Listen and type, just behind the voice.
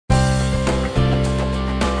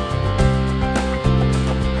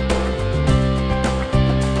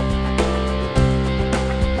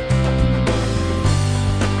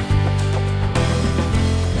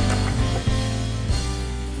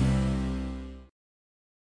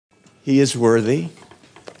He is worthy.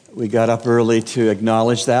 We got up early to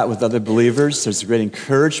acknowledge that with other believers. There's great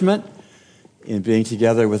encouragement in being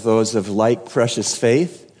together with those of like precious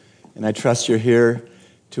faith. And I trust you're here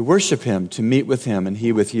to worship him, to meet with him, and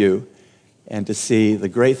he with you, and to see the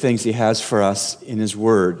great things he has for us in his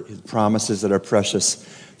word, his promises that are precious,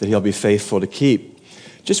 that he'll be faithful to keep.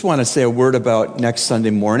 Just want to say a word about next Sunday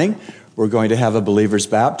morning. We're going to have a believer's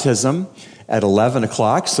baptism at 11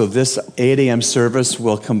 o'clock. So this 8 a.m. service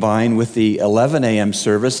will combine with the 11 a.m.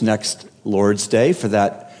 service next Lord's Day for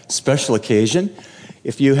that special occasion.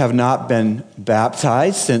 If you have not been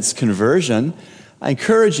baptized since conversion, I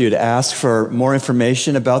encourage you to ask for more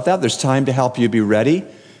information about that. There's time to help you be ready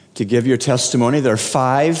to give your testimony. There are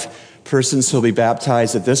 5 persons who will be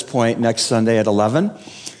baptized at this point next Sunday at 11,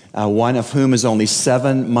 one of whom is only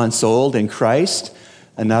 7 months old in Christ.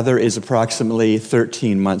 Another is approximately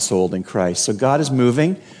 13 months old in Christ. So God is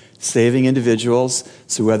moving, saving individuals.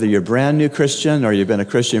 So whether you're a brand new Christian or you've been a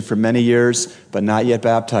Christian for many years but not yet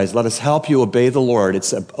baptized, let us help you obey the Lord.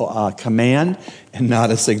 It's a command and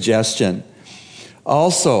not a suggestion.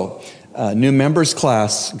 Also, new members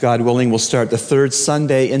class, God willing, will start the 3rd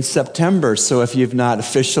Sunday in September. So if you've not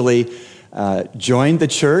officially joined the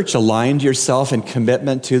church, aligned yourself in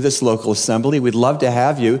commitment to this local assembly, we'd love to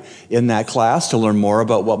have you in that class to learn more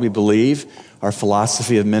about what we believe, our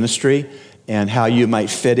philosophy of ministry, and how you might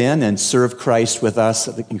fit in and serve Christ with us,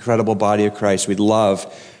 the incredible body of Christ. We'd love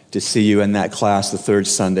to see you in that class the 3rd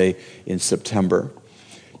Sunday in September.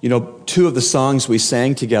 You know, 2 of the songs we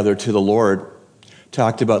sang together to the Lord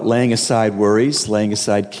talked about laying aside worries, laying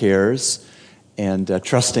aside cares, and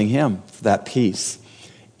trusting him for that peace.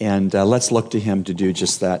 And let's look to him to do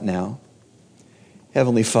just that now.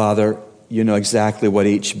 Heavenly Father, you know exactly what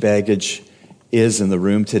each baggage is in the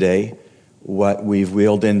room today, what we've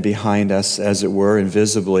wheeled in behind us, as it were,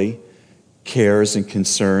 invisibly, cares and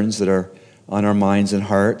concerns that are on our minds and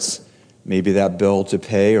hearts. Maybe that bill to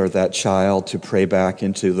pay or that child to pray back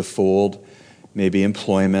into the fold, maybe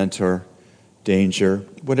employment or danger.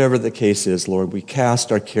 Whatever the case is, Lord, we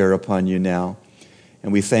cast our care upon you now.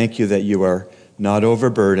 And we thank you that you are not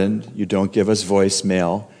overburdened. You don't give us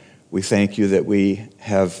voicemail. We thank you that we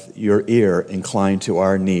have your ear inclined to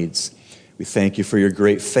our needs. We thank you for your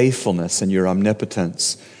great faithfulness and your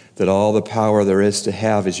omnipotence, that all the power there is to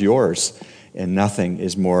have is yours, and nothing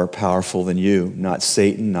is more powerful than you, not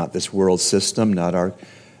Satan, not this world system, not our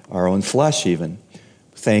own flesh even.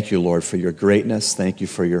 Thank you, Lord, for your greatness. Thank you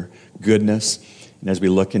for your goodness. And as we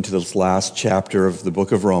look into this last chapter of the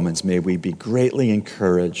book of Romans, may we be greatly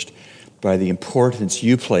encouraged by the importance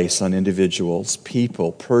you place on individuals,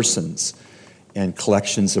 people, persons, and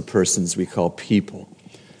collections of persons we call people.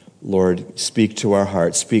 Lord, speak to our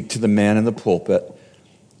hearts, speak to the man in the pulpit,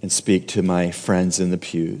 and speak to my friends in the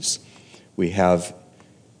pews. We have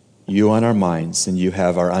you on our minds, and you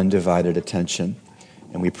have our undivided attention.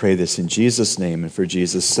 And we pray this in Jesus' name and for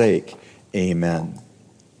Jesus' sake. Amen.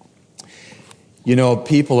 You know,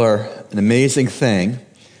 people are an amazing thing.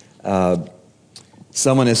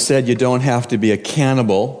 Someone has said you don't have to be a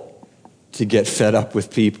cannibal to get fed up with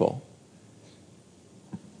people.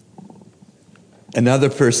 Another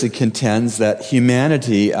person contends that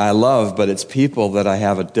humanity I love, but it's people that I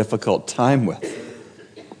have a difficult time with.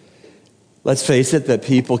 Let's face it, that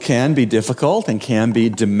people can be difficult and can be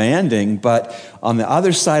demanding, but on the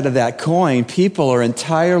other side of that coin, people are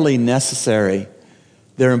entirely necessary.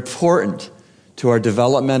 They're important to our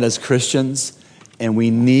development as Christians, and we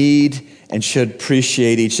need and should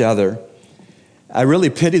appreciate each other. I really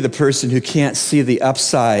pity the person who can't see the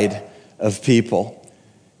upside of people.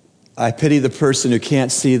 I pity the person who can't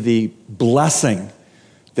see the blessing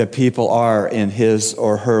that people are in his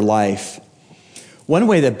or her life. One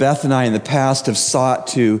way that Beth and I in the past have sought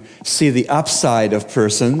to see the upside of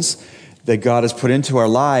persons that God has put into our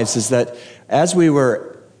lives is that as we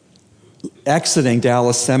were exiting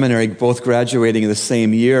Dallas Seminary, both graduating in the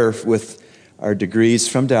same year with our degrees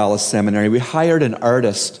from Dallas Seminary, we hired an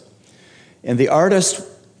artist. And the artist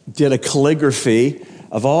did a calligraphy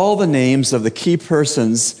of all the names of the key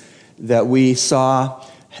persons that we saw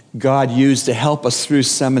God used to help us through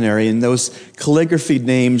seminary. And those calligraphy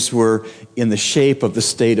names were in the shape of the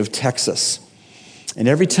state of Texas. And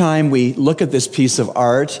every time we look at this piece of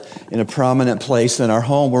art in a prominent place in our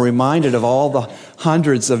home, we're reminded of all the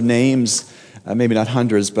hundreds of names, maybe not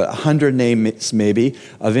hundreds, but 100 names maybe,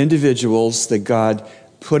 of individuals that God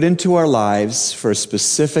put into our lives for a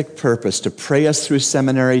specific purpose, to pray us through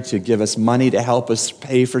seminary, to give us money to help us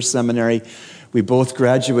pay for seminary. We both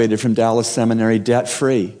graduated from Dallas Seminary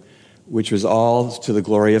debt-free, which was all to the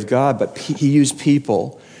glory of God. But he used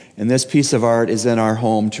people. And this piece of art is in our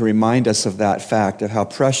home to remind us of that fact, of how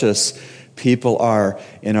precious people are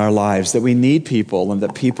in our lives, that we need people and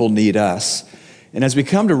that people need us. And as we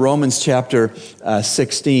come to Romans chapter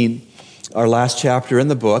 16, our last chapter in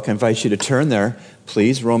the book, I invite you to turn there,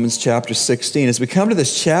 please, Romans chapter 16. As we come to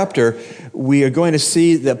this chapter, we are going to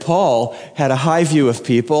see that Paul had a high view of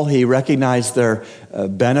people. He recognized their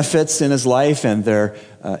benefits in his life and their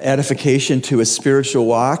edification to his spiritual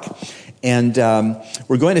walk. And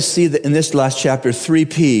we're going to see that in this last chapter, 3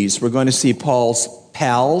 P's. We're going to see Paul's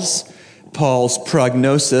pals, Paul's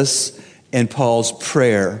prognosis, and Paul's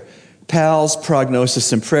prayer. Pals,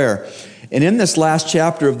 prognosis, and prayer. And in this last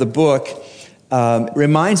chapter of the book,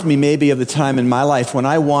 reminds me maybe of the time in my life when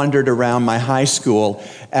I wandered around my high school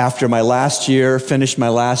after my last year, finished my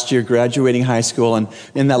last year graduating high school. And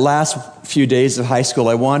in that last few days of high school,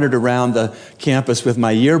 I wandered around the campus with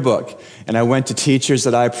my yearbook. And I went to teachers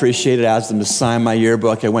that I appreciated, asked them to sign my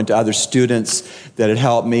yearbook. I went to other students that had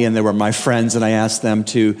helped me, and they were my friends, and I asked them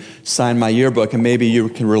to sign my yearbook. And maybe you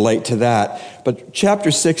can relate to that. But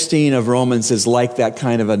chapter 16 of Romans is like that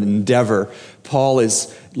kind of an endeavor. Paul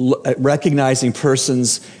is recognizing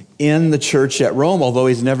persons in the church at Rome, although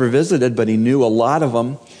he's never visited, but he knew a lot of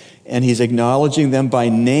them, and he's acknowledging them by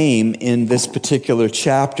name in this particular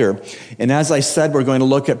chapter. And as I said, we're going to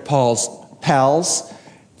look at Paul's pals.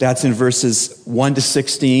 That's in verses 1 to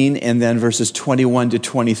 16, and then verses 21 to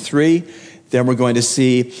 23. Then we're going to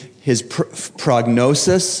see his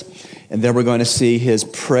prognosis, and then we're going to see his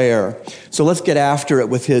prayer. So let's get after it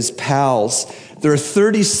with his pals. There are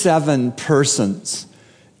 37 persons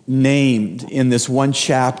named in this one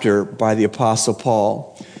chapter by the Apostle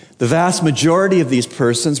Paul. The vast majority of these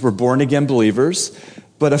persons were born-again believers,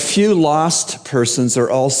 but a few lost persons are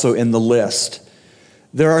also in the list.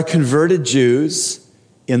 There are converted Jews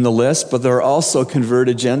in the list, but there are also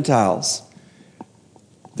converted Gentiles.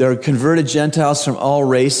 There are converted Gentiles from all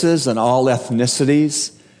races and all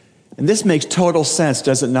ethnicities. And this makes total sense,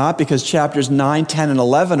 does it not? Because chapters 9, 10, and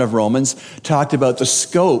 11 of Romans talked about the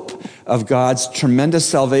scope of God's tremendous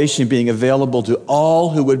salvation being available to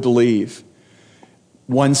all who would believe.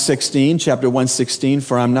 Chapter 1:16,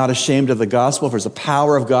 for I'm not ashamed of the gospel, for it's the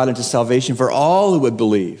power of God unto salvation for all who would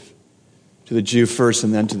believe. To the Jew first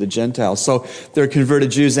and then to the Gentiles. So there are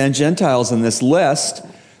converted Jews and Gentiles in this list.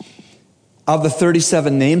 Of the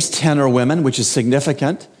 37 names, 10 are women, which is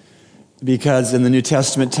significant, because in the New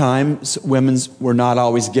Testament times, women were not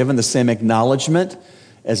always given the same acknowledgement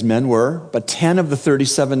as men were. But 10 of the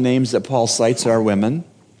 37 names that Paul cites are women.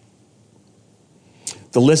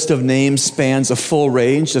 The list of names spans a full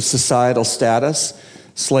range of societal status.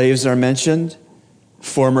 Slaves are mentioned.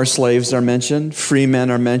 Former slaves are mentioned. Free men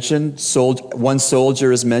are mentioned. One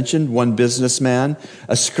soldier is mentioned. One businessman.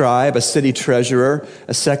 A scribe, a city treasurer,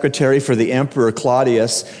 a secretary for the emperor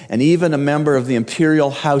Claudius, and even a member of the imperial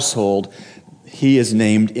household. He is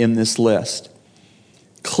named in this list.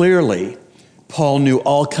 Clearly, Paul knew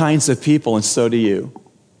all kinds of people, and so do you,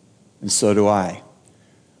 and so do I.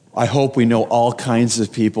 I hope we know all kinds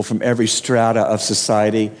of people from every strata of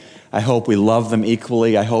society. I hope we love them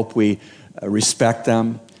equally. I hope we respect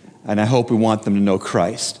them, and I hope we want them to know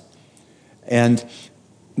Christ. And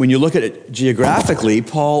when you look at it geographically,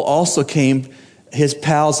 his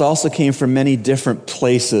pals also came from many different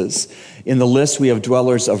places. In the list, we have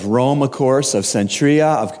dwellers of Rome, of course, of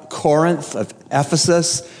Centuria, of Corinth, of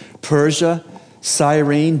Ephesus, Persia,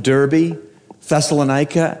 Cyrene, Derbe,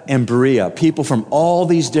 Thessalonica, and Berea. People from all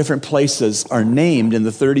these different places are named in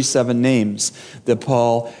the 37 names that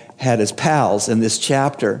Paul had as pals in this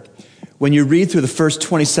chapter. When you read through the first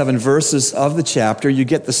 27 verses of the chapter, you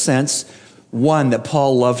get the sense, 1, that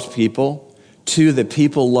Paul loved people, 2, that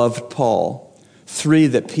people loved Paul, 3,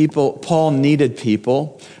 that Paul needed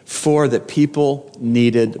people, 4, that people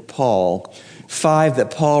needed Paul, 5,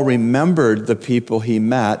 that Paul remembered the people he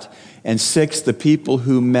met, and 6, the people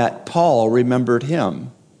who met Paul remembered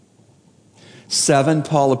him. 7,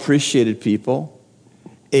 Paul appreciated people.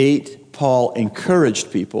 8, Paul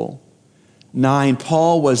encouraged people. 9,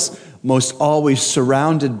 Paul was most always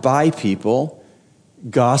surrounded by people,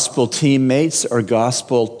 gospel teammates or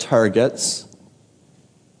gospel targets.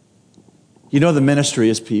 You know, the ministry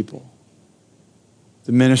is people.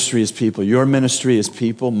 The ministry is people. Your ministry is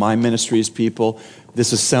people. My ministry is people.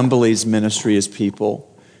 This assembly's ministry is people.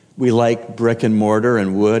 We like brick and mortar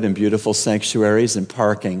and wood and beautiful sanctuaries and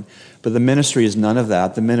parking, but the ministry is none of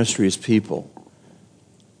that. The ministry is people.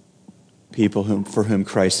 People for whom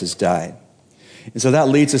Christ has died. And so that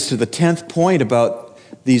leads us to the 10th point about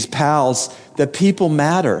these pals, that people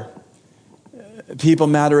matter. People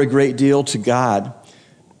matter a great deal to God.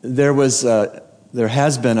 There was there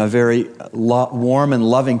has been a very warm and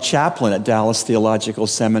loving chaplain at Dallas Theological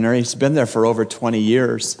Seminary. He's been there for over 20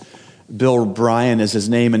 years. Bill Bryan is his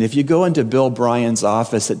name. And if you go into Bill Bryan's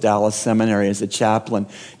office at Dallas Seminary as a chaplain,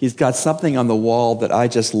 he's got something on the wall that I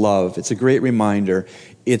just love. It's a great reminder.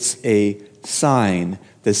 It's a sign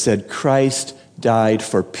that said, Christ died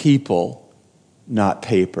for people, not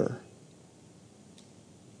paper.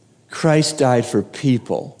 Christ died for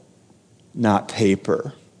people, not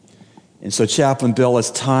paper. And so Chaplain Bill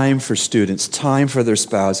has time for students, time for their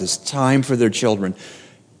spouses, time for their children,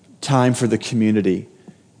 time for the community.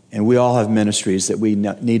 And we all have ministries that we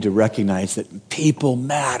need to recognize that people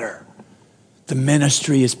matter. The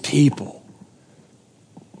ministry is people.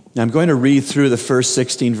 Now I'm going to read through the first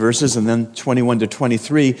 16 verses and then 21 to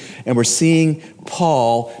 23, and we're seeing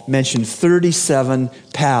Paul mention 37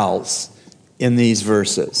 pals in these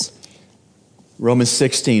verses. Romans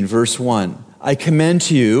 16, verse 1. I commend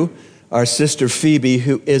to you our sister Phoebe,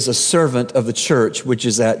 who is a servant of the church, which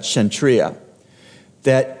is at Cenchrea,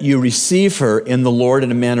 that you receive her in the Lord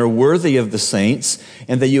in a manner worthy of the saints,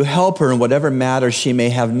 and that you help her in whatever matter she may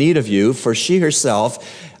have need of you, for she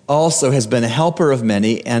herself also has been a helper of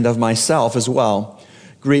many and of myself as well.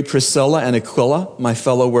 Greet Priscilla and Aquila, my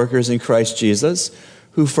fellow workers in Christ Jesus,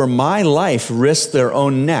 who for my life risked their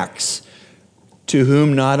own necks, to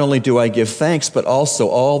whom not only do I give thanks, but also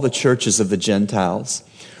all the churches of the Gentiles.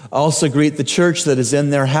 Also greet the church that is in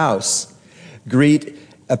their house. Greet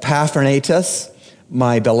Epaphroditus,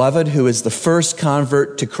 my beloved, who is the first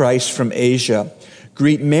convert to Christ from Asia.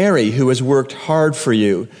 Greet Mary, who has worked hard for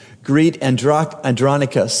you. Greet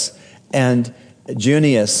Andronicus and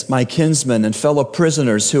Junius, my kinsmen and fellow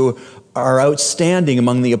prisoners, who are outstanding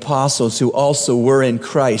among the apostles who also were in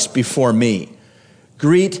Christ before me.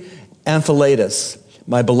 Greet Amphiladatus,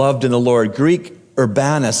 my beloved in the Lord. Greet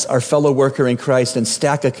Urbanus, our fellow worker in Christ, and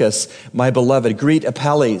Stachys, my beloved. Greet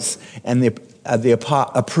Apelles and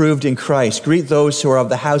the approved in Christ. Greet those who are of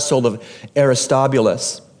the household of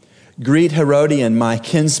Aristobulus. Greet Herodian, my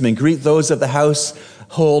kinsman. Greet those of the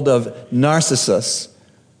household of Narcissus,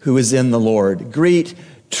 who is in the Lord. Greet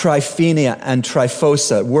Tryphena and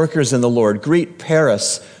Tryphosa, workers in the Lord. Greet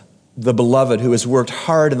Paris, the beloved, who has worked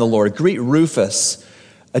hard in the Lord. Greet Rufus,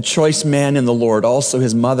 a choice man in the Lord, also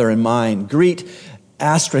his mother and mine. Greet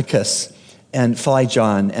Astrachus and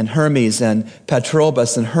Phlegon and Hermes and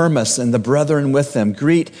Patrobas and Hermas and the brethren with them.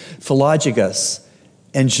 Greet Philologus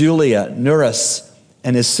and Julia, Nereus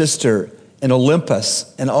and his sister, and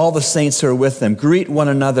Olympus and all the saints who are with them. Greet one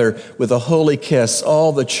another with a holy kiss.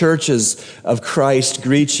 All the churches of Christ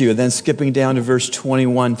greet you. And then skipping down to verse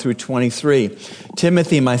 21 through 23.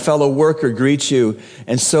 Timothy, my fellow worker, greets you,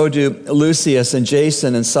 and so do Lucius and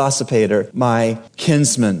Jason and Sosipater, my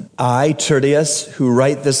kinsmen. I, Tertius, who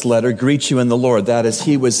write this letter, greet you in the Lord. That is,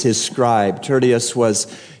 he was his scribe. Tertius was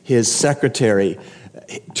his secretary.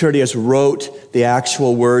 Tertius wrote the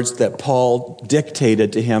actual words that Paul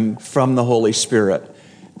dictated to him from the Holy Spirit.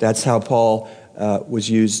 That's how Paul was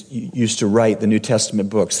used to write the New Testament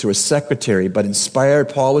books, through a secretary, but inspired.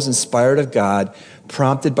 Paul was inspired of God,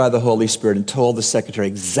 prompted by the Holy Spirit, and told the secretary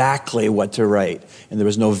exactly what to write. And there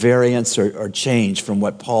was no variance or change from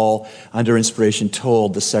what Paul, under inspiration,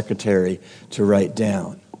 told the secretary to write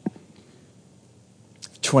down.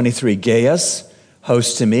 23, Gaius,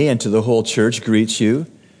 host to me and to the whole church, greets you.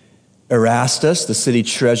 Erastus, the city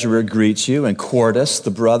treasurer, greets you, and Quartus,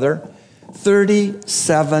 the brother.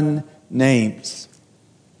 37 names.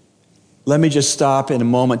 Let me just stop in a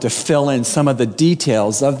moment to fill in some of the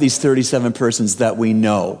details of these 37 persons that we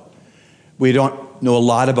know. We don't know a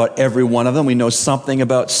lot about every one of them. We know something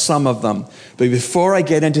about some of them. But before I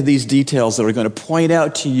get into these details that are going to point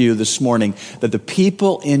out to you this morning that the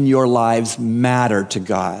people in your lives matter to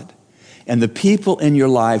God, and the people in your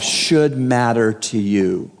lives should matter to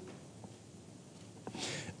you,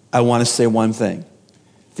 I want to say one thing.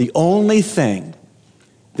 The only thing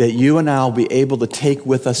that you and I will be able to take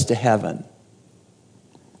with us to heaven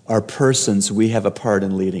are persons we have a part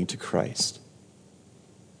in leading to Christ.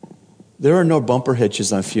 There are no bumper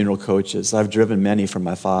hitches on funeral coaches. I've driven many for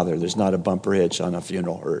my father. There's not a bumper hitch on a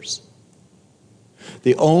funeral hearse.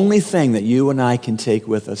 The only thing that you and I can take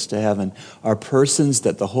with us to heaven are persons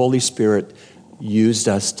that the Holy Spirit used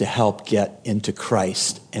us to help get into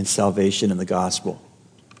Christ and salvation in the gospel.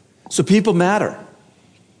 So people matter.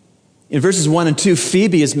 In verses 1 and 2,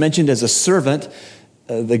 Phoebe is mentioned as a servant.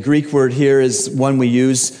 The Greek word here is one we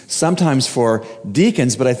use sometimes for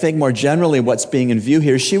deacons, but I think more generally what's being in view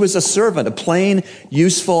here, she was a servant, a plain,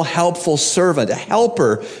 useful, helpful servant, a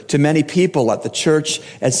helper to many people at the church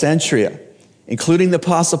at Cenchrea, including the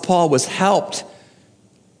Apostle Paul, was helped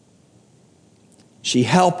She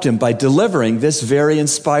helped him by delivering this very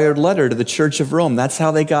inspired letter to the Church of Rome. That's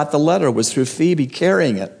how they got the letter, was through Phoebe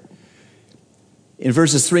carrying it. In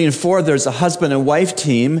verses 3 and 4, there's a husband and wife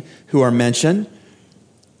team who are mentioned.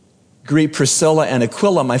 Greet Priscilla and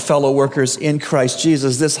Aquila, my fellow workers in Christ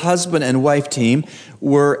Jesus. This husband and wife team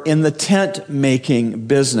were in the tent-making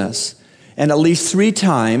business. And at least 3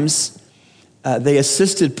 times, they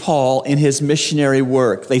assisted Paul in his missionary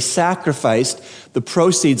work. They sacrificed the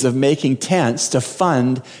proceeds of making tents to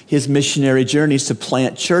fund his missionary journeys to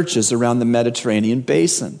plant churches around the Mediterranean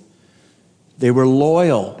basin. They were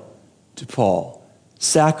loyal to Paul,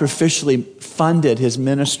 sacrificially funded his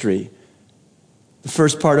ministry. The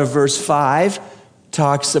first part of verse 5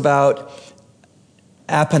 talks about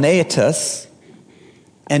Epaenetus,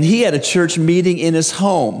 and he had a church meeting in his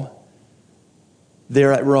home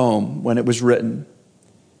there at Rome when it was written.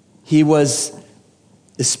 He was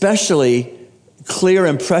especially clear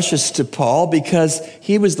and precious to Paul because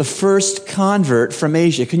he was the first convert from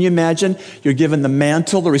Asia. Can you imagine? You're given the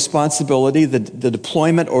mantle, the responsibility, the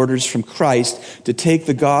deployment orders from Christ to take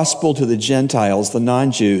the gospel to the Gentiles, the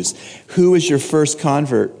non-Jews. Who is your first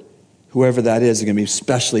convert? Whoever that is going to be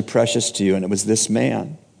especially precious to you, and it was this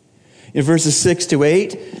man. In verses 6 to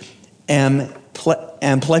 8,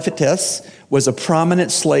 Ampliatus was a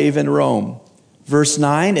prominent slave in Rome. Verse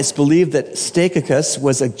 9, it's believed that Stachys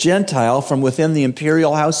was a Gentile from within the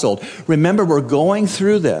imperial household. Remember, we're going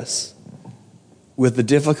through this with the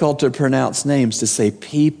difficult to pronounce names to say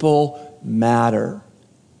people matter.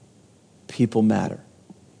 People matter.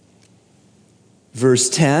 Verse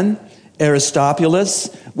 10, Aristobulus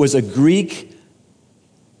was a Jewish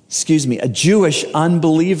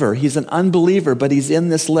unbeliever. He's an unbeliever, but he's in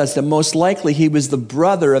this list. And most likely he was the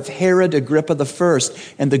brother of Herod Agrippa I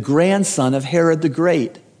and the grandson of Herod the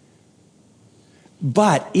Great.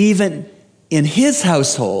 But even in his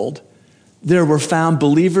household, there were found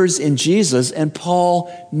believers in Jesus, and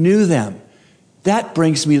Paul knew them. That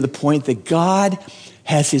brings me to the point that God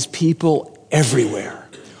has his people everywhere.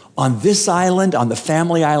 On this island, on the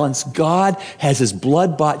family islands, God has his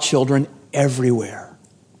blood-bought children everywhere.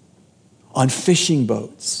 On fishing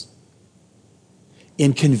boats,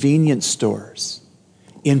 in convenience stores,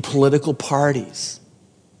 in political parties.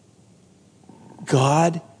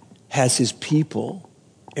 God has his people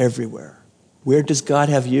everywhere. Where does God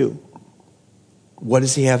have you? What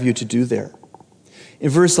does he have you to do there? In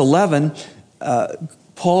verse 11,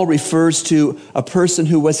 Paul refers to a person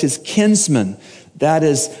who was his kinsman. That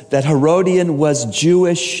is, that Herodian was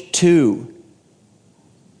Jewish too.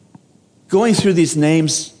 Going through these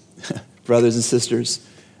names, brothers and sisters,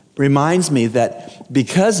 reminds me that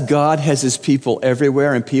because God has his people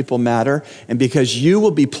everywhere and people matter, and because you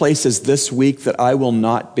will be places this week that I will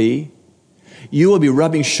not be, you will be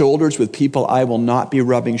rubbing shoulders with people I will not be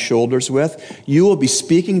rubbing shoulders with, you will be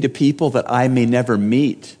speaking to people that I may never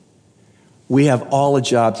meet. We have all a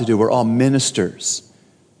job to do. We're all ministers.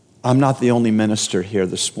 I'm not the only minister here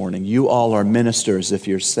this morning. You all are ministers if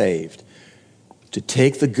you're saved. To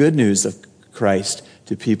take the good news of Christ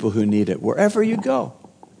to people who need it, wherever you go.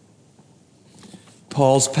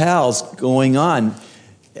 Paul's pals going on.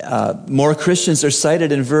 More Christians are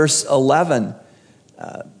cited in verse 11.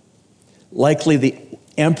 Likely the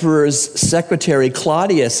emperor's secretary,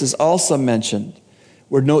 Claudius, is also mentioned.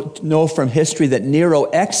 We know from history that Nero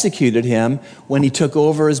executed him when he took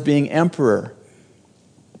over as being emperor.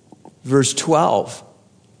 Verse 12.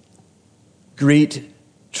 Greet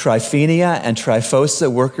Tryphenia and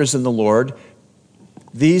Tryphosa, workers in the Lord.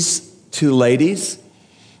 These 2 ladies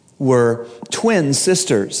were twin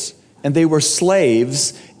sisters, and they were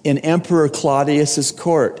slaves in Emperor Claudius's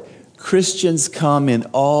court. Christians come in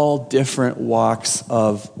all different walks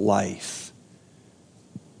of life.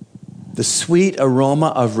 The sweet aroma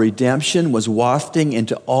of redemption was wafting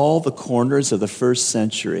into all the corners of the first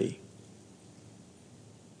century.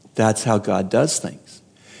 That's how God does things.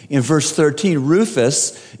 In verse 13,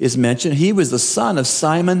 Rufus is mentioned. He was the son of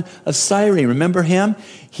Simon of Cyrene. Remember him?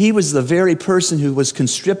 He was the very person who was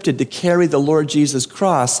conscripted to carry the Lord Jesus'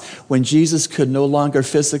 cross when Jesus could no longer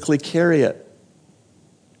physically carry it.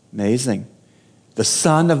 Amazing. The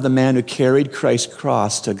son of the man who carried Christ's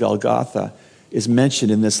cross to Golgotha is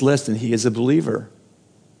mentioned in this list, and he is a believer.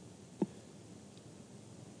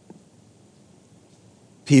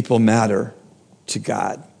 People matter to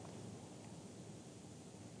God.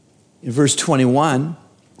 In verse 21,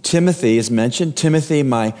 Timothy is mentioned. Timothy,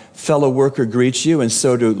 my fellow worker, greets you, and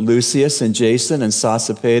so do Lucius and Jason and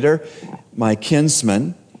Sosipater, my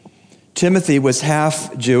kinsmen. Timothy was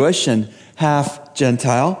half Jewish and half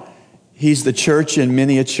Gentile. He's the church in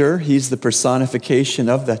miniature. He's the personification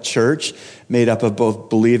of the church, made up of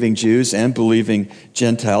both believing Jews and believing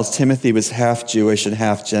Gentiles. Timothy was half Jewish and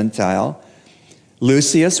half Gentile.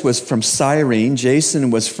 Lucius was from Cyrene,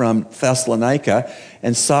 Jason was from Thessalonica,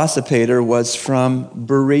 and Sosipater was from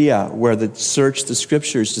Berea, where they searched the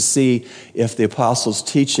scriptures to see if the apostles'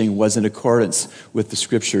 teaching was in accordance with the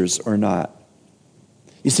scriptures or not.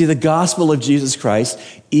 You see, the gospel of Jesus Christ,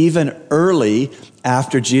 even early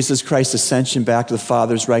after Jesus Christ's ascension back to the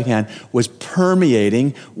Father's right hand, was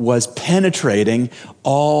permeating, was penetrating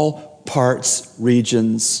all parts,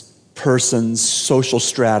 regions, persons, social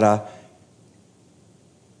strata.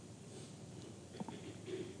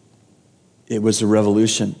 It was a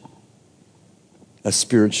revolution, a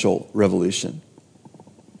spiritual revolution.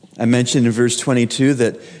 I mentioned in verse 22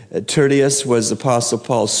 that Tertius was Apostle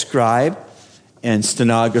Paul's scribe and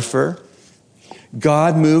stenographer.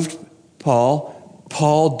 God moved Paul.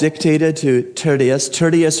 Paul dictated to Tertius.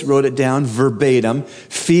 Tertius wrote it down verbatim.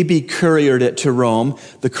 Phoebe couriered it to Rome.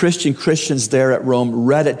 The Christians there at Rome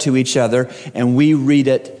read it to each other, and we read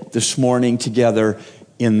it this morning together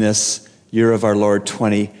in this year of our Lord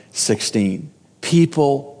 2016.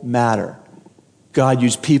 People matter. God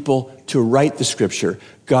used people to write the scripture.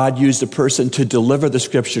 God used a person to deliver the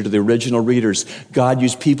scripture to the original readers. God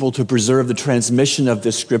used people to preserve the transmission of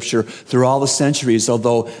this scripture through all the centuries,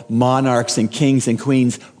 although monarchs and kings and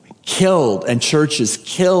queens killed and churches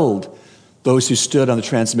killed those who stood on the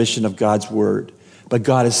transmission of God's word. But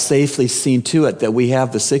God has safely seen to it that we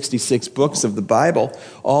have the 66 books of the Bible,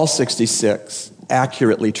 all 66,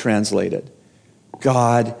 accurately translated.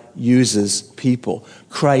 God uses people.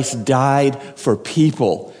 Christ died for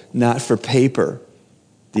people, not for paper.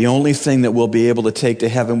 The only thing that we'll be able to take to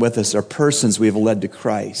heaven with us are persons we have led to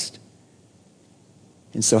Christ.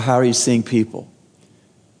 And so how are you seeing people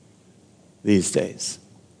these days?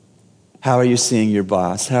 How are you seeing your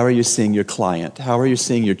boss? How are you seeing your client? How are you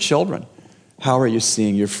seeing your children? How are you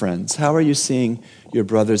seeing your friends? How are you seeing your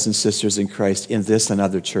brothers and sisters in Christ in this and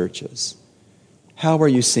other churches? How are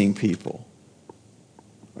you seeing people?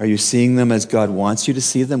 Are you seeing them as God wants you to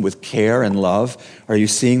see them, with care and love? Are you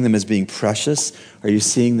seeing them as being precious? Are you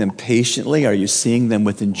seeing them patiently? Are you seeing them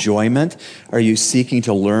with enjoyment? Are you seeking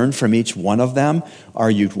to learn from each one of them? Are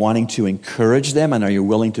you wanting to encourage them, and are you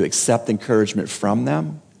willing to accept encouragement from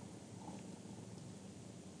them?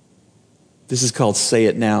 This is called Say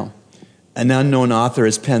It Now. An unknown author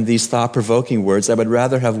has penned these thought-provoking words: I would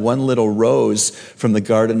rather have one little rose from the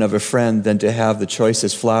garden of a friend than to have the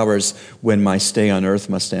choicest flowers when my stay on earth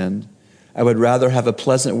must end. I would rather have a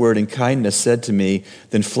pleasant word and kindness said to me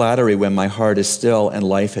than flattery when my heart is still and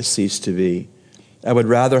life has ceased to be. I would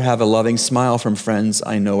rather have a loving smile from friends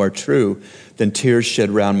I know are true than tears shed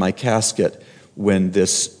round my casket when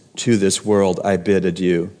to this world I bid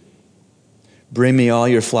adieu. Bring me all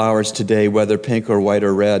your flowers today, whether pink or white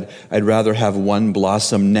or red. I'd rather have one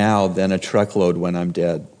blossom now than a truckload when I'm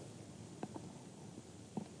dead.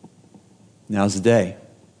 Now's the day.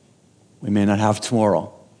 We may not have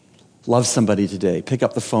tomorrow. Love somebody today. Pick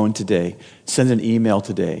up the phone today. Send an email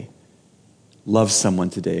today. Love someone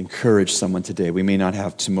today. Encourage someone today. We may not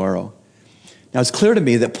have tomorrow. Now, it's clear to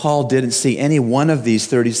me that Paul didn't see any one of these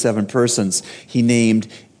 37 persons he named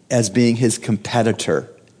as being his competitor.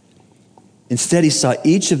 Instead, he saw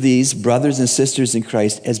each of these brothers and sisters in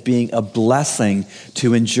Christ as being a blessing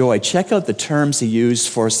to enjoy. Check out the terms he used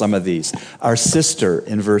for some of these. Our sister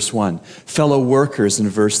in verse 1, fellow workers in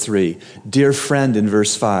verse 3, dear friend in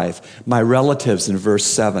verse 5, my relatives in verse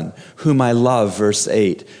 7, whom I love, verse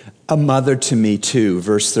 8, a mother to me too,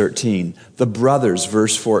 verse 13, the brothers,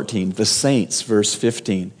 verse 14, the saints, verse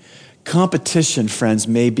 15. Competition, friends,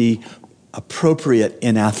 may be appropriate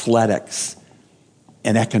in athletics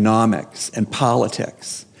and economics and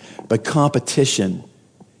politics, but competition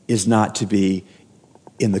is not to be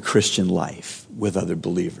in the Christian life with other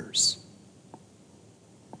believers.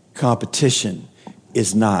 Competition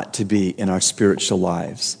is not to be in our spiritual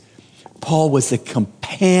lives. Paul was a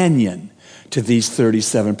companion to these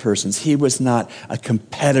 37 persons. He was not a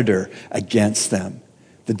competitor against them.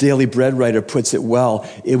 The Daily Bread writer puts it well.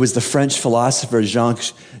 It was the French philosopher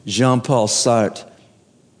Jean-Paul Sartre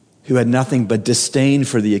who had nothing but disdain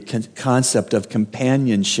for the concept of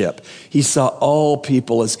companionship. He saw all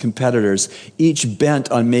people as competitors, each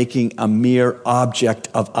bent on making a mere object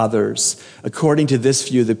of others. According to this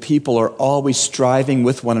view, the people are always striving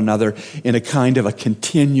with one another in a kind of a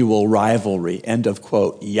continual rivalry. End of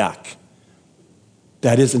quote. Yuck.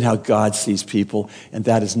 That isn't how God sees people, and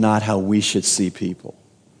that is not how we should see people.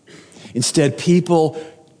 Instead, people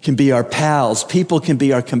can be our pals. People can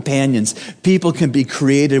be our companions. People can be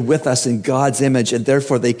created with us in God's image, and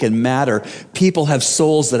therefore they can matter. People have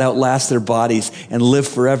souls that outlast their bodies and live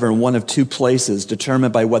forever in one of two places,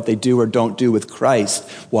 determined by what they do or don't do with Christ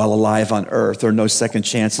while alive on earth, or no second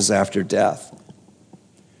chances after death.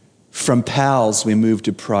 From pals, we move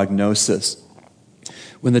to prognosis.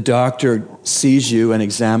 When the doctor sees you and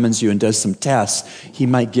examines you and does some tests, he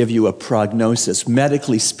might give you a prognosis.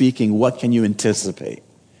 Medically speaking, what can you anticipate?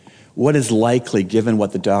 What is likely given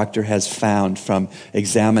what the doctor has found from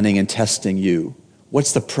examining and testing you?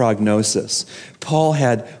 What's the prognosis? Paul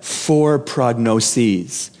had 4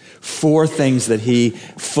 prognoses, 4 things that he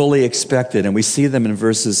fully expected, and we see them in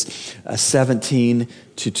verses 17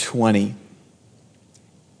 to 20.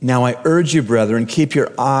 Now I urge you, brethren, keep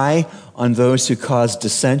your eye on those who cause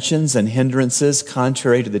dissensions and hindrances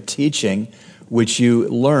contrary to the teaching which you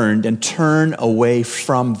learned, and turn away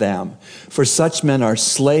from them. For such men are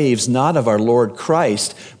slaves not of our Lord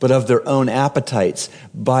Christ, but of their own appetites.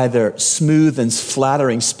 By their smooth and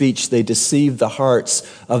flattering speech they deceive the hearts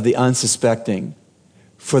of the unsuspecting.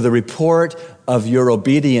 For the report of your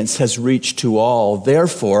obedience has reached to all.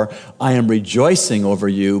 Therefore, I am rejoicing over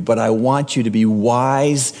you, but I want you to be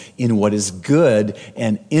wise in what is good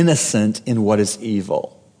and innocent in what is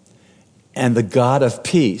evil. And the God of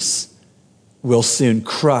peace will soon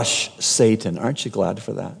crush Satan. Aren't you glad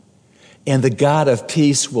for that? And the God of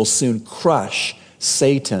peace will soon crush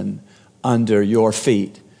Satan under your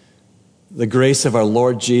feet. The grace of our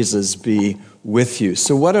Lord Jesus be with you.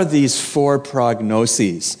 So what are these 4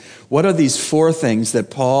 prognoses? What are these 4 things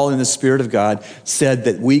that Paul, in the Spirit of God, said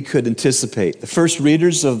that we could anticipate? The first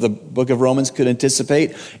readers of the book of Romans could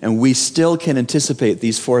anticipate, and we still can anticipate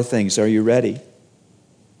these 4 things. Are you ready?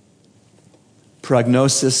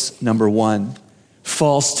 Prognosis number 1,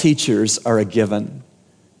 false teachers are a given.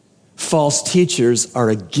 False teachers are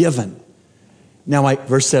a given.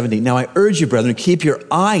 Verse 17, now I urge you, brethren, keep your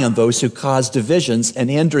eye on those who cause divisions and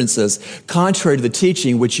hindrances, contrary to the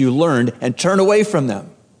teaching which you learned, and turn away from them.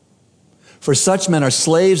 For such men are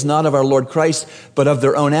slaves not of our Lord Christ, but of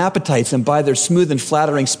their own appetites, and by their smooth and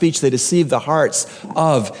flattering speech they deceive the hearts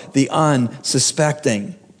of the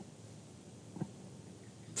unsuspecting.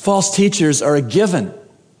 False teachers are a given.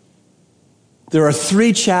 There are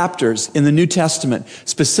 3 chapters in the New Testament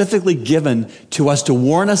specifically given to us to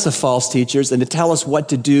warn us of false teachers and to tell us what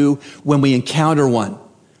to do when we encounter one.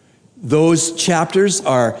 Those chapters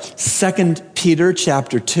are 2 Peter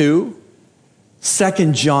chapter 2,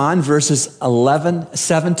 2 John verses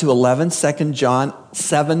 7 to 11, 2 John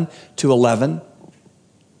 7 to 11,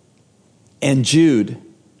 and Jude,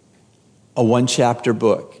 a 1-chapter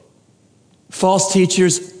book. False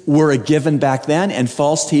teachers were a given back then, and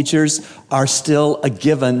false teachers are still a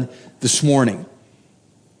given this morning.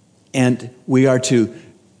 And we are to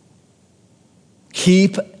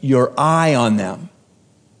keep your eye on them.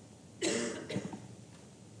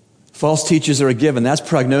 False teachers are a given. That's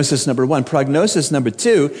prognosis number 1. Prognosis number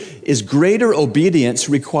 2 is greater obedience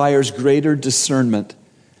requires greater discernment.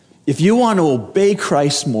 If you want to obey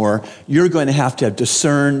Christ more, you're going to have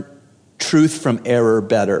discern truth from error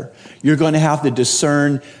better. You're going to have to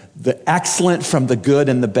discern the excellent from the good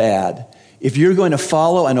and the bad. If you're going to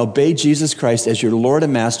follow and obey Jesus Christ as your Lord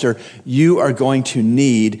and Master, you are going to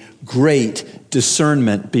need great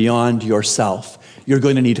discernment beyond yourself. You're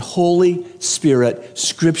going to need Holy Spirit,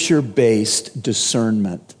 Scripture-based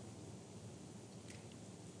discernment.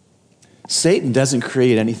 Satan doesn't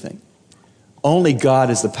create anything. Only God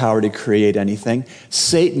has the power to create anything.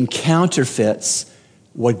 Satan counterfeits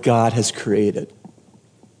what God has created.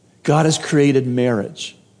 God has created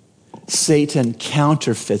marriage. Satan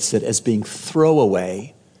counterfeits it as being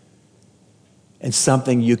throwaway and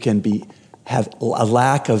something you can have a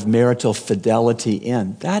lack of marital fidelity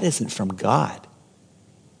in. That isn't from God.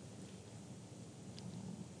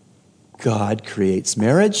 God creates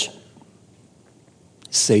marriage.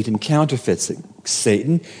 Satan counterfeits it.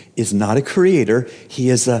 Satan is not a creator. He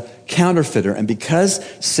is a counterfeiter. And because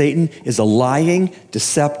Satan is a lying,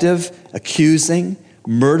 deceptive, accusing,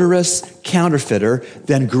 murderous counterfeiter,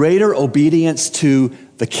 then greater obedience to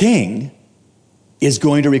the king is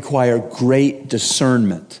going to require great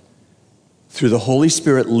discernment through the Holy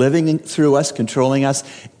Spirit living through us, controlling us,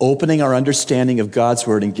 opening our understanding of God's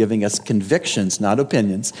word and giving us convictions, not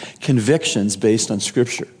opinions, convictions based on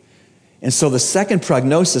Scripture. And so the second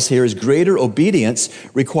prognosis here is greater obedience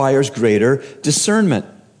requires greater discernment.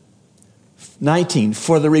 19,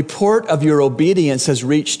 for the report of your obedience has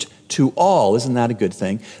reached to all. Isn't that a good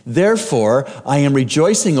thing? Therefore, I am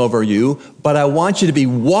rejoicing over you, but I want you to be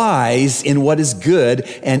wise in what is good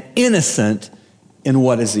and innocent in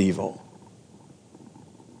what is evil.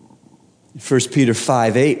 1 Peter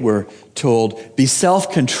 5:8, we're told, be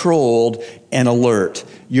self-controlled and alert.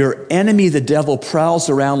 Your enemy, the devil, prowls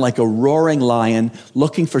around like a roaring lion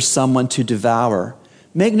looking for someone to devour.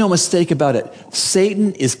 Make no mistake about it.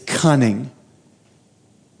 Satan is cunning.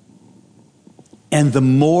 And the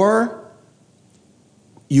more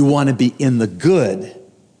you want to be in the good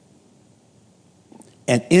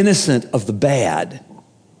and innocent of the bad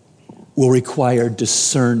will require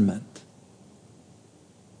discernment.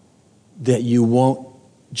 That you won't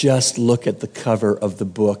just look at the cover of the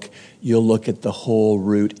book, you'll look at the whole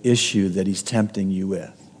root issue that he's tempting you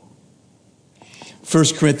with.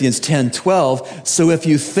 1 Corinthians 10:12, so if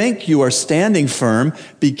you think you are standing firm,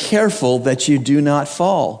 be careful that you do not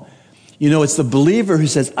fall. You know, it's the believer who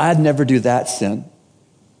says, I'd never do that sin.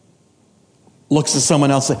 Looks at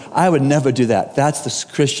someone else and says, I would never do that. That's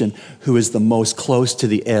the Christian who is the most close to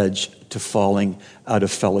the edge to falling out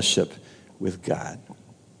of fellowship with God.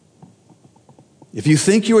 If you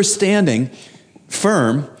think you are standing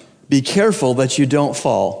firm, be careful that you don't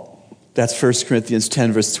fall. That's 1 Corinthians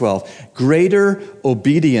 10, verse 12. Greater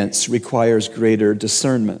obedience requires greater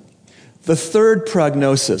discernment. The third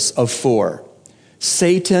prognosis of 4,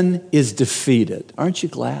 Satan is defeated. Aren't you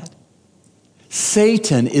glad?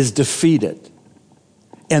 Satan is defeated.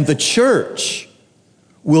 And the church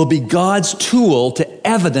will be God's tool to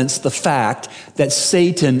evidence the fact that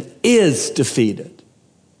Satan is defeated.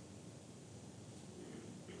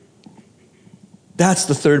 That's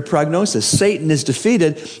the third prognosis. Satan is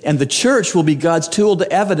defeated, and the church will be God's tool to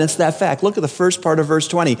evidence that fact. Look at the first part of verse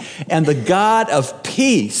 20. And the God of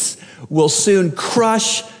peace will soon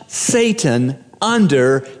crush Satan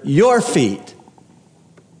under your feet.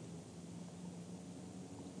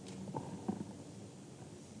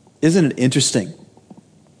 Isn't it interesting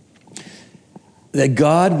that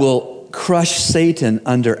God will crush Satan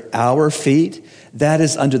under our feet? That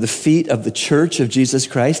is under the feet of the church of Jesus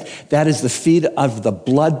Christ. That is the feet of the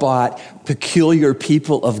blood-bought, peculiar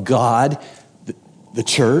people of God, the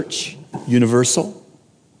church, universal,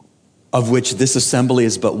 of which this assembly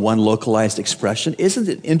is but one localized expression. Isn't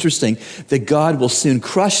it interesting that God will soon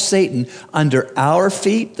crush Satan under our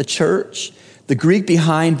feet, the church? The Greek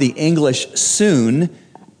behind the English soon,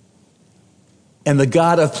 and the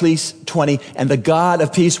God of peace, 20, and the God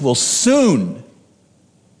of peace will soon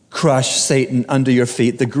crush Satan under your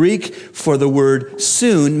feet. The Greek for the word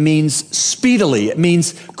soon means speedily. It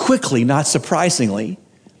means quickly, not surprisingly.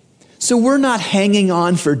 So we're not hanging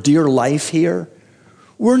on for dear life here.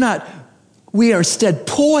 We are instead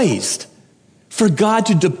poised for God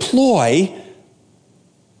to deploy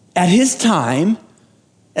at his time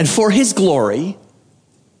and for his glory.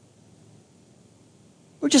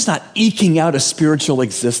 We're just not eking out a spiritual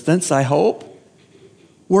existence, I hope.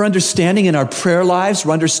 We're understanding in our prayer lives,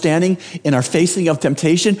 we're understanding in our facing of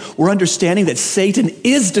temptation, we're understanding that Satan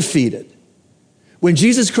is defeated. When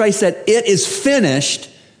Jesus Christ said, it is finished,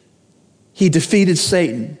 he defeated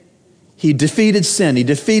Satan. He defeated sin, he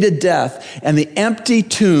defeated death, and the empty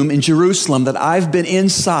tomb in Jerusalem that I've been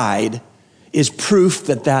inside is proof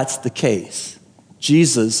that that's the case.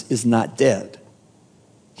 Jesus is not dead.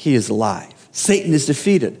 He is alive. Satan is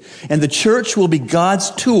defeated. And the church will be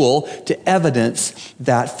God's tool to evidence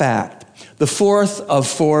that fact. The fourth of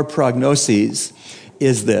 4 prognoses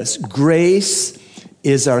is this. Grace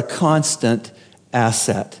is our constant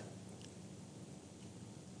asset.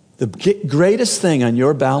 The greatest thing on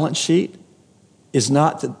your balance sheet is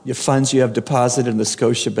not the funds you have deposited in the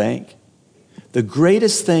Scotia Bank. The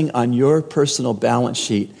greatest thing on your personal balance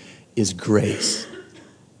sheet is grace.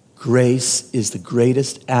 Grace is the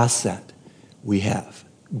greatest asset we have.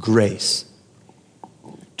 Grace.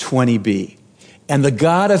 20b. And the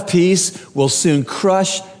God of peace will soon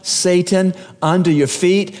crush Satan under your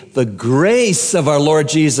feet. The grace of our Lord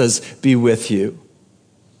Jesus be with you.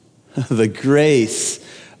 The grace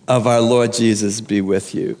of our Lord Jesus be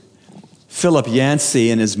with you. Philip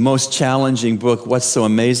Yancey, in his most challenging book, What's So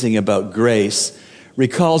Amazing About Grace,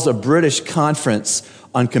 recalls a British conference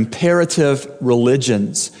on comparative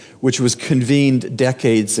religions, which was convened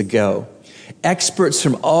decades ago. Experts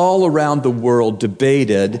from all around the world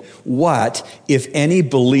debated what, if any,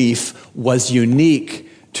 belief was unique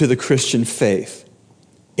to the Christian faith.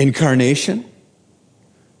 Incarnation.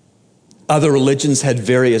 Other religions had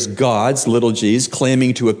various gods, little g's,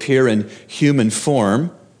 claiming to appear in human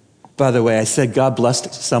form. By the way, I said God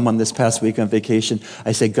blessed someone this past week on vacation.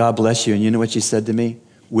 I said, God bless you. And you know what she said to me?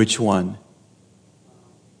 Which one?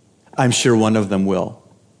 I'm sure one of them will.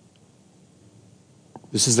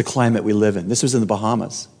 This is the climate we live in. This was in the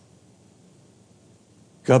Bahamas.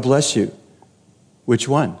 God bless you. Which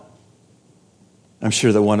one? I'm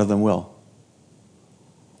sure that one of them will.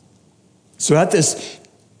 So at this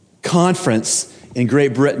conference in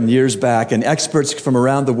Great Britain years back, and experts from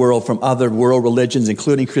around the world, from other world religions,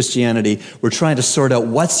 including Christianity, were trying to sort out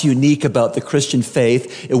what's unique about the Christian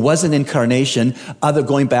faith. It wasn't incarnation.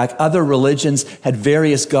 Going back, other religions had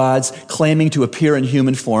various gods claiming to appear in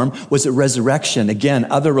human form. Was it resurrection?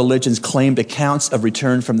 Again, other religions claimed accounts of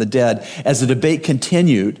return from the dead. As the debate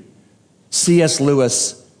continued, C.S.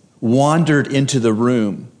 Lewis wandered into the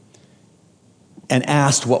room and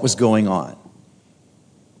asked what was going on.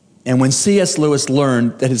 And when C.S. Lewis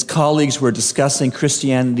learned that his colleagues were discussing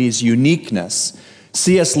Christianity's uniqueness,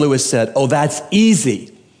 C.S. Lewis said, "Oh, that's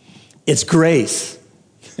easy. It's grace."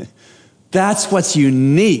 That's what's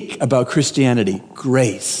unique about Christianity,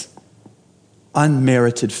 grace,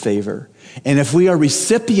 unmerited favor. And if we are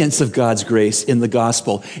recipients of God's grace in the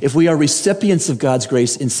gospel, if we are recipients of God's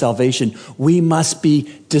grace in salvation, we must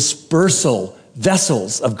be dispersal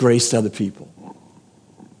vessels of grace to other people.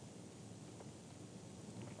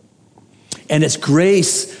 And it's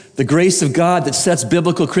grace, the grace of God, that sets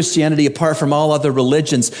biblical Christianity apart from all other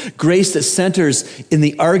religions. Grace that centers in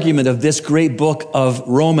the argument of this great book of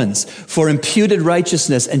Romans. For imputed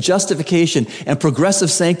righteousness and justification and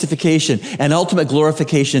progressive sanctification and ultimate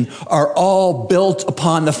glorification are all built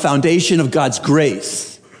upon the foundation of God's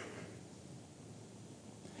grace.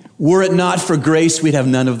 Were it not for grace, we'd have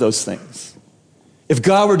none of those things. If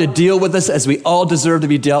God were to deal with us as we all deserve to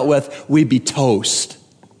be dealt with, we'd be toast.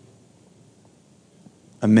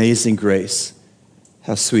 Amazing grace.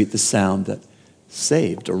 How sweet the sound that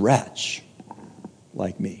saved a wretch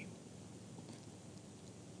like me.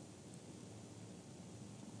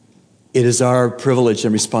 It is our privilege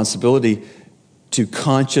and responsibility to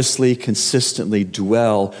consciously, consistently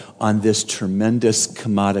dwell on this tremendous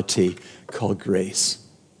commodity called grace.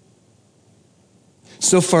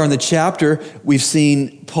 So far in the chapter, we've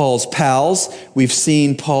seen Paul's pals. We've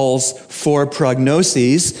seen Paul's 4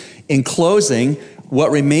 prognoses. In closing, what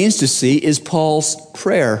remains to see is Paul's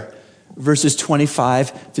prayer, verses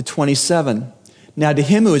 25 to 27. Now to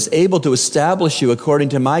him who is able to establish you according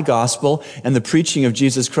to my gospel and the preaching of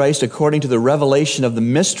Jesus Christ, according to the revelation of the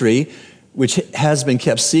mystery, which has been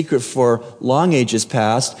kept secret for long ages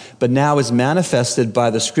past, but now is manifested by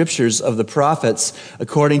the scriptures of the prophets,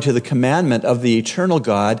 according to the commandment of the eternal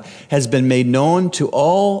God, has been made known to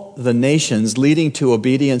all the nations, leading to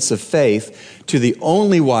obedience of faith, to the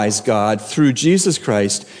only wise God, through Jesus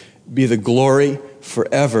Christ, be the glory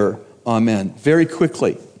forever. Amen. Very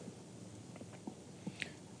quickly,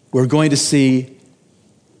 we're going to see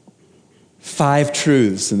 5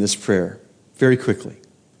 truths in this prayer. Very quickly.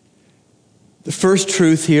 The first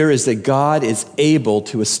truth here is that God is able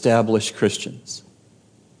to establish Christians.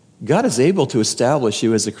 God is able to establish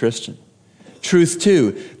you as a Christian. Truth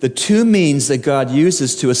 2, the 2 means that God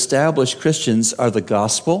uses to establish Christians are the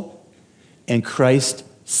gospel and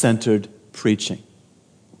Christ-centered preaching.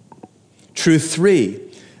 Truth 3,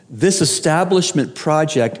 this establishment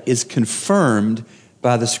project is confirmed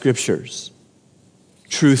by the scriptures.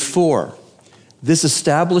 Truth 4, this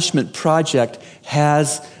establishment project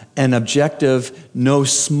has an objective no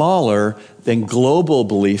smaller than global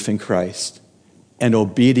belief in Christ and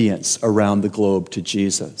obedience around the globe to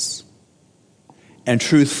Jesus. And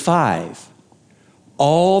truth 5,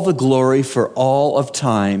 all the glory for all of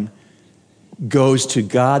time goes to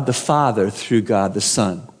God the Father through God the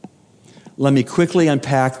Son. Let me quickly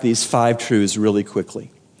unpack these 5 truths really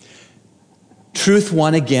quickly. Truth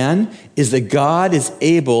 1 again is that God is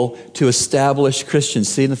able to establish Christians.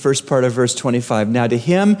 See in the first part of verse 25. Now to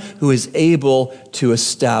him who is able to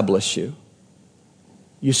establish you.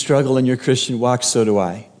 You struggle in your Christian walk, so do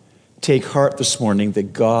I. Take heart this morning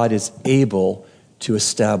that God is able to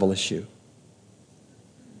establish you.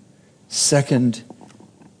 Second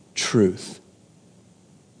truth.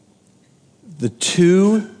 The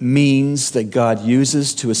 2 means that God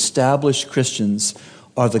uses to establish Christians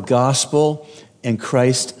are the gospel and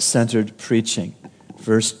Christ-centered preaching.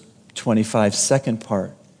 Verse 25, second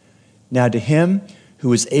part. Now to him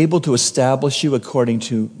who is able to establish you according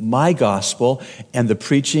to my gospel and the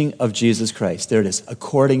preaching of Jesus Christ. There it is.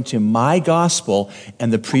 According to my gospel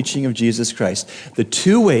and the preaching of Jesus Christ. The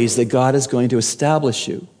 2 ways that God is going to establish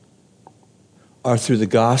you are through the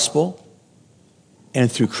gospel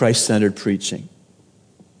and through Christ-centered preaching.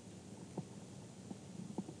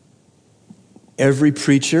 Every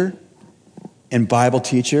preacher and Bible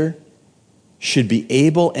teacher should be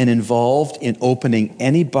able and involved in opening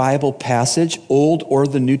any Bible passage, Old or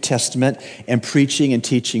the New Testament, and preaching and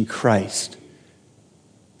teaching Christ.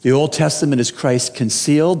 The Old Testament is Christ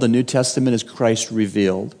concealed. The New Testament is Christ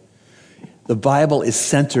revealed. The Bible is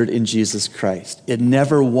centered in Jesus Christ. It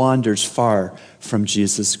never wanders far from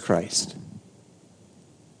Jesus Christ.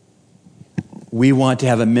 We want to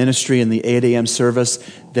have a ministry in the 8 a.m. service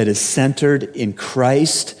that is centered in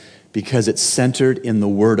Christ because it's centered in the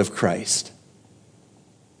Word of Christ.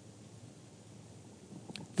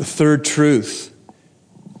 The third truth,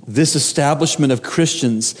 this establishment of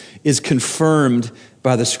Christians is confirmed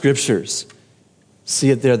by the Scriptures. See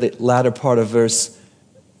it there, the latter part of verse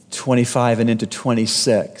 25 and into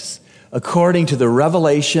 26. According to the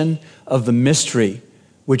revelation of the mystery,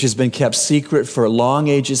 which has been kept secret for long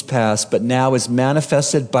ages past, but now is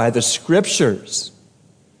manifested by the Scriptures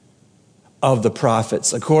of the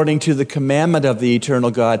prophets, according to the commandment of the eternal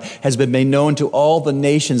God, has been made known to all the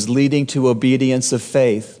nations, leading to obedience of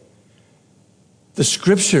faith. The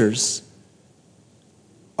Scriptures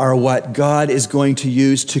are what God is going to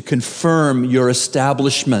use to confirm your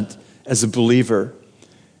establishment as a believer.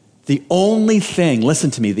 The only thing,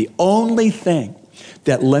 listen to me, the only thing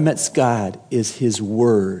that limits God is His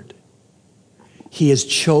Word. He has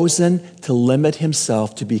chosen to limit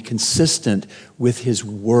Himself to be consistent with His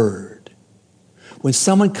Word. When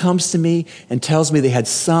someone comes to me and tells me they had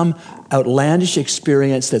some outlandish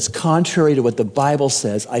experience that's contrary to what the Bible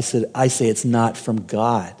says, I say it's not from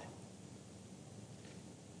God.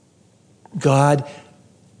 God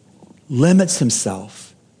limits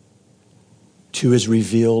Himself to His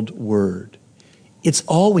revealed Word. It's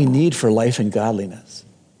all we need for life and godliness.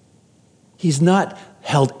 He's not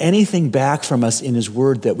held anything back from us in His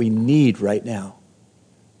Word that we need right now.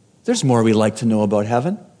 There's more we'd like to know about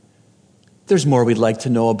heaven. There's more we'd like to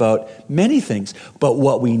know about many things. But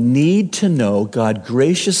what we need to know, God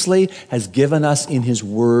graciously has given us in His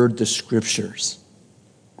Word, the Scriptures.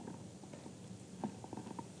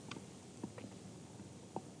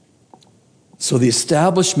 So the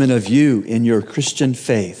establishment of you in your Christian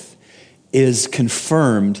faith is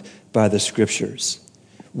confirmed by the Scriptures.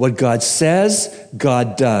 What God says,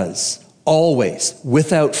 God does. Always,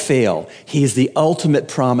 without fail. He is the ultimate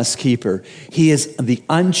promise keeper. He is the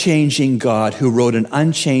unchanging God who wrote an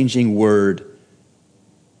unchanging word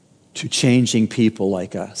to changing people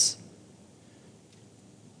like us.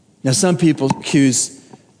 Now, some people accuse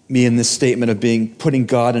me in this statement of putting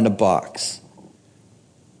God in a box.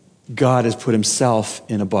 God has put Himself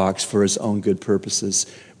in a box for His own good purposes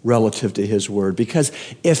relative to His Word. Because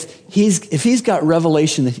if he's got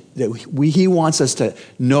revelation that He wants us to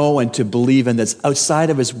know and to believe in that's outside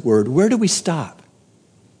of His Word, where do we stop?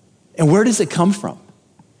 And where does it come from?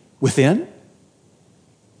 Within?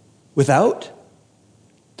 Without?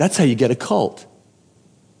 That's how you get a cult.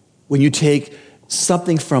 When you take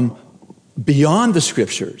something from beyond the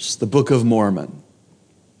Scriptures, the Book of Mormon,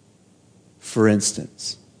 for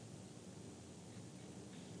instance,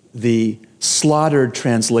 the slaughtered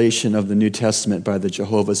translation of the New Testament by the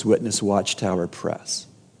Jehovah's Witness Watchtower Press.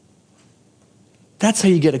 That's how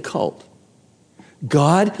you get a cult.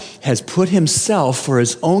 God has put Himself for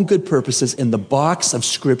His own good purposes in the box of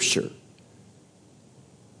Scripture.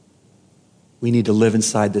 We need to live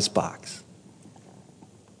inside this box.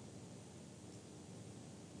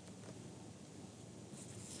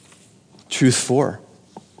 Truth 4.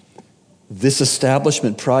 This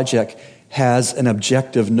establishment project has an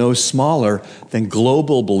objective no smaller than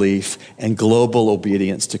global belief and global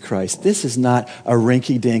obedience to Christ. This is not a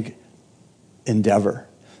rinky-dink endeavor.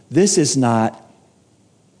 This is not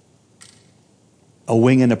a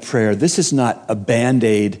wing and a prayer. This is not a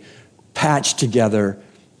Band-Aid patched together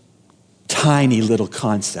tiny little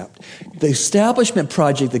concept. The establishment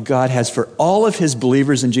project that God has for all of His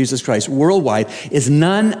believers in Jesus Christ worldwide is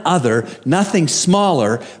none other, nothing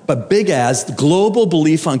smaller, but big as global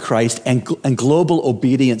belief on Christ and global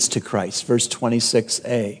obedience to Christ. Verse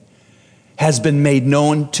 26a has been made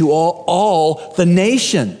known to all the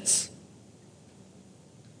nations.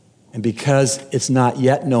 And because it's not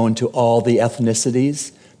yet known to all the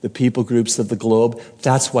ethnicities, the people groups of the globe,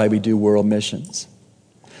 that's why we do world missions.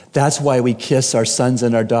 That's why we kiss our sons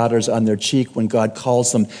and our daughters on their cheek when God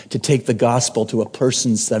calls them to take the gospel to a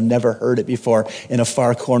person that have never heard it before in a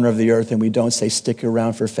far corner of the earth, and we don't say, stick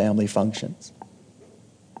around for family functions.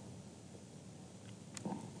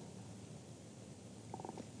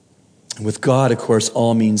 And with God, of course,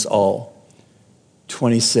 all means all.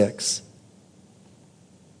 26.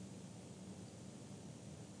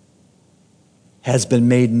 Has been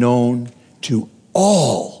made known to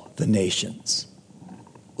all the nations,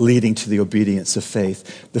 leading to the obedience of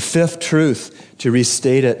faith. The fifth truth, to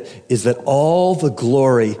restate it, is that all the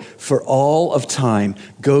glory for all of time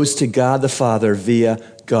goes to God the Father via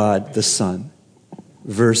God the Son.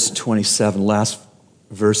 Verse 27, last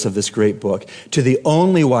verse of this great book. To the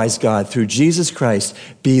only wise God, through Jesus Christ,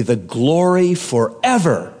 be the glory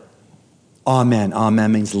forever. Amen.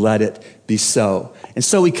 Amen means let it be so. And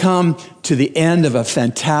so we come to the end of a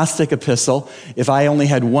fantastic epistle. If I only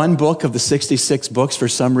had one book of the 66 books for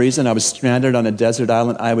some reason, I was stranded on a desert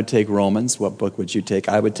island, I would take Romans. What book would you take?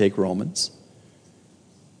 I would take Romans.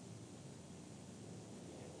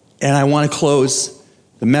 And I want to close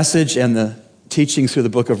the message and the teaching through the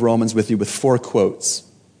book of Romans with you with 4 quotes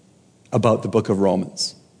about the book of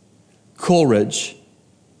Romans. Coleridge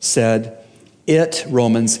said, "It,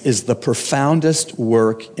 Romans, is the profoundest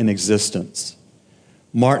work in existence."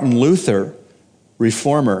 Martin Luther,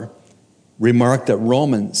 reformer, remarked that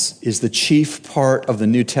Romans is the chief part of the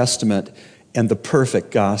New Testament and the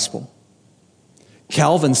perfect gospel.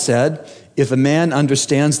 Calvin said, "If a man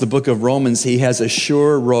understands the book of Romans, he has a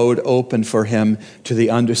sure road open for him to the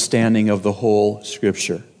understanding of the whole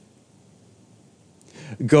Scripture."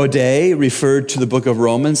 Godet referred to the book of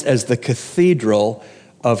Romans as the cathedral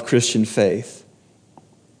of Christian faith.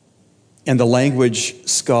 And the language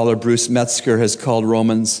scholar Bruce Metzger has called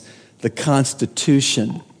Romans the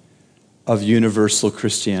constitution of universal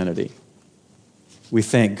Christianity. We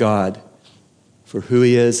thank God for who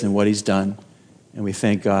he is and what he's done, and we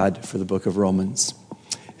thank God for the book of Romans.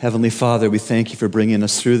 Heavenly Father, we thank you for bringing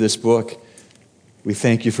us through this book. We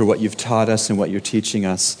thank you for what you've taught us and what you're teaching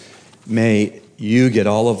us. May you get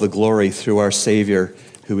all of the glory through our Savior,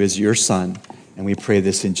 who is your Son. And we pray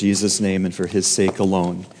this in Jesus' name and for his sake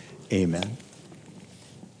alone. Amen.